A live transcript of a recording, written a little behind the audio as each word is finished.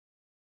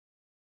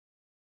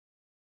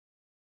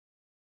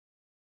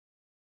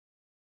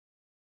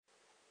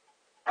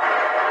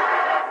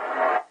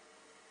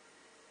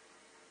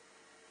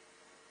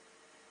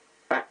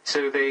back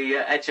to the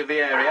edge of the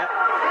area.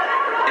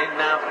 In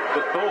now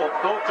for Thorpe.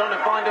 Thorpe trying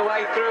to find a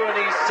way through, and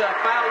he's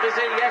fouled, is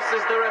he? Yes,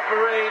 as the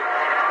referee.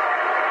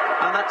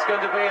 And that's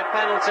going to be a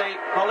penalty.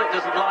 Pollock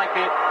doesn't like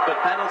it,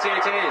 but penalty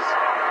it is.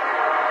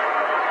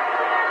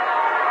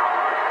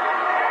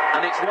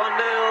 And it's 1-0,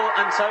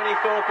 and Tony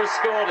Thorpe has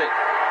scored it.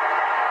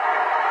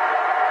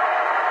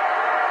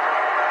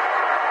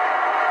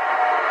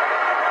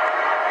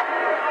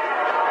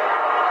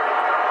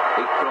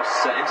 Big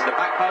cross into the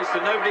back post,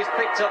 and nobody's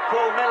picked up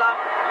Paul Miller.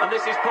 And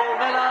this is Paul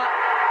Miller,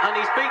 and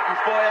he's beaten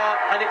Foyer,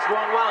 and it's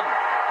 1-1.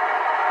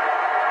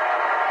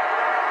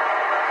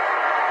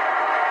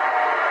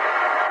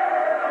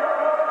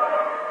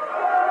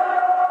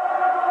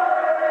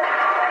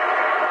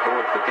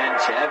 For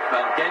Guentchev,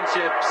 and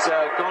Guentchev's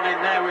gone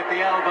in there with the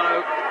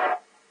elbow,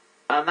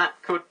 and that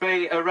could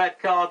be a red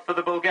card for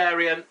the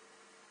Bulgarian.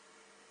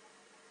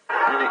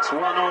 And it's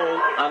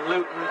 1-1, and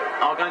Luton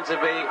are going to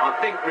be, I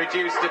think,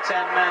 reduced to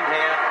 10 men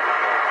here.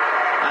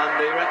 And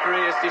the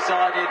referee has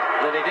decided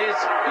that it is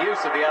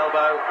use of the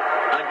elbow,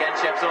 and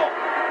Guentchev's off.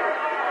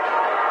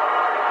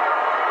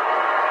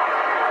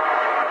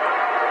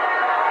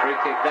 Free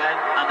kick then,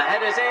 and the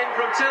header's in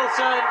from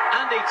Tilson,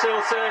 Andy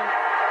Tilson.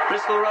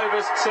 Bristol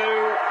Rovers 2,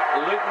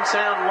 Luton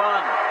Town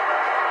 1.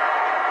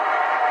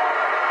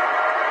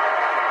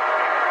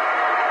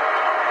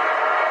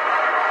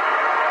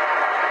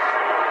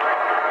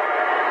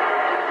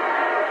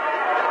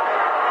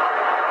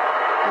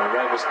 The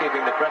Rovers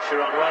keeping the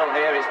pressure on well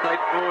here. It's played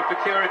forward for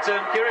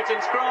Curitan.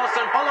 Curitan's cross,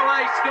 and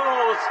Holloway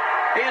scores.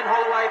 Ian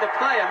Holloway, the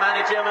player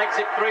manager,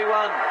 makes it 3-1.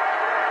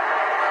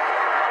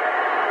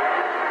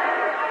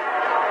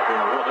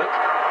 Now Waddock.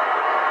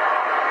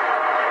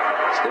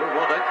 Still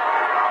Waddock.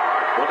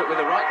 Waddock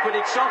with a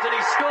right-footed shot, and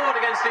he scored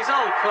against his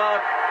old club.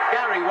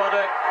 Gary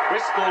Waddock,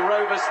 Bristol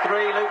Rovers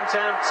 3, Luton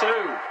Town 2.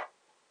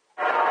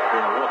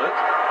 Now Waddock.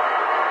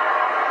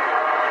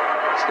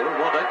 Still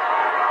Waddock.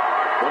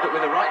 Waddock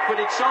with a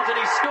right-footed shot, and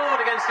he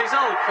scored against his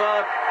old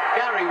club.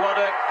 Gary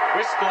Waddock,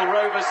 Bristol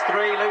Rovers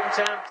 3, Luton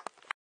Town